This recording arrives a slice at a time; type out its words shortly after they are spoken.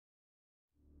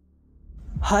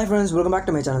Hi friends, welcome back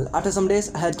to my channel. After some days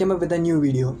I had came up with a new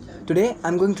video. Today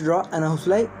I'm going to draw an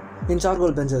housefly in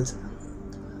charcoal pencils.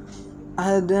 I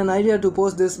had an idea to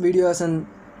post this video as an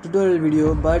tutorial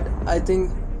video, but I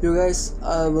think you guys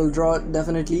will draw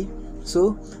definitely.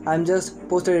 So I'm just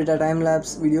posted it a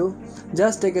time-lapse video.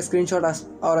 Just take a screenshot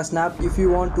or a snap if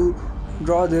you want to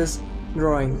draw this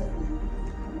drawing.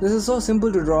 This is so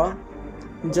simple to draw.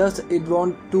 Just it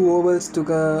want two ovals to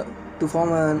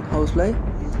form an housefly.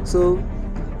 So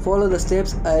follow the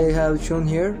steps I have shown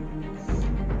here.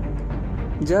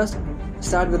 Just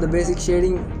start with the basic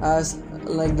shading as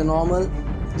like the normal.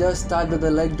 Just start with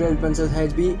the light grade pencil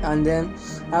HB and then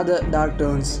add the dark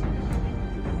tones.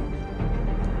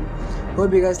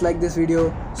 Hope you guys like this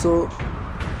video. So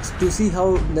to see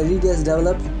how the details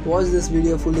develop, watch this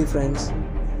video fully, friends.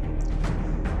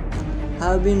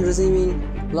 I have been receiving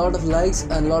a lot of likes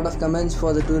and lot of comments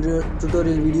for the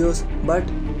tutorial videos, but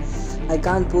I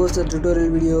can't post a tutorial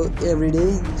video every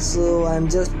day, so I'm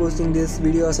just posting this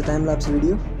video as a time-lapse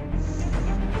video.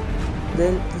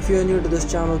 Then if you are new to this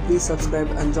channel, please subscribe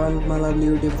and join my lovely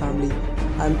YouTube family.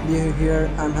 I'm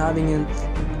having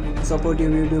a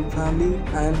supportive YouTube family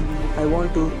and I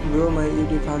want to grow my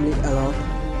YouTube family a lot.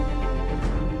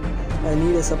 I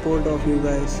need a support of you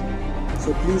guys,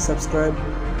 so please subscribe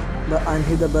and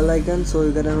hit the bell icon so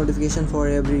you get a notification for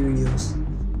every videos.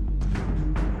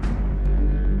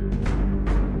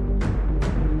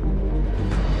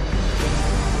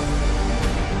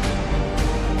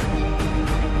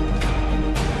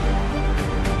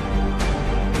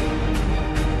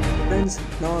 Friends,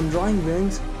 now I'm drawing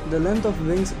wings. The length of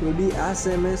wings will be as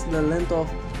same as the length of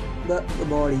the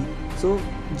body, so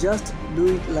just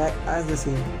do it like as the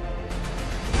same.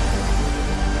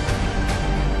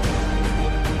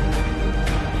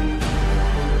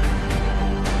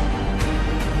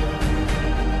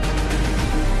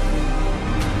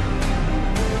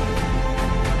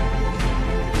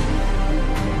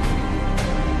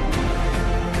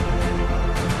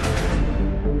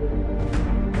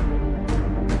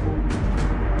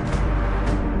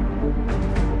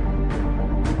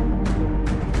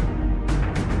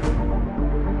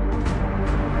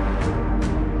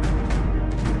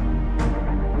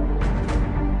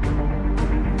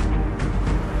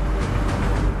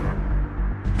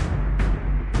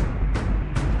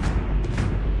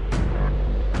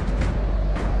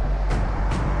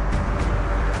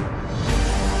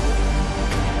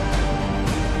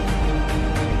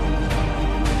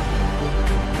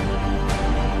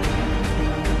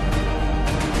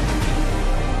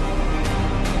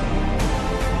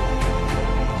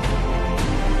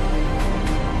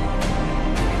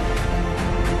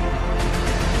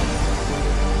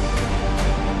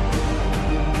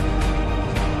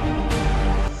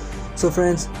 So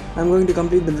friends, I'm going to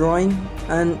complete the drawing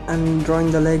and I'm drawing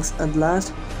the legs at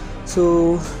last.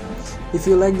 So if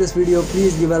you like this video,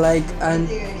 please give a like and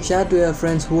share to your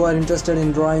friends who are interested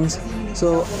in drawings.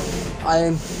 So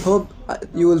I hope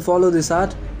you will follow this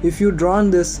art. If you drawn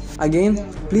this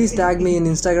again, please tag me in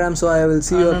Instagram so I will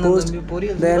see your post.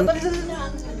 Then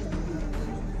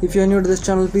if you are new to this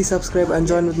channel, please subscribe and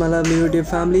join with my lovely YouTube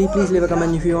family. Please leave a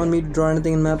comment if you want me to draw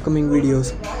anything in my upcoming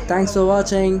videos. Thanks for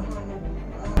watching.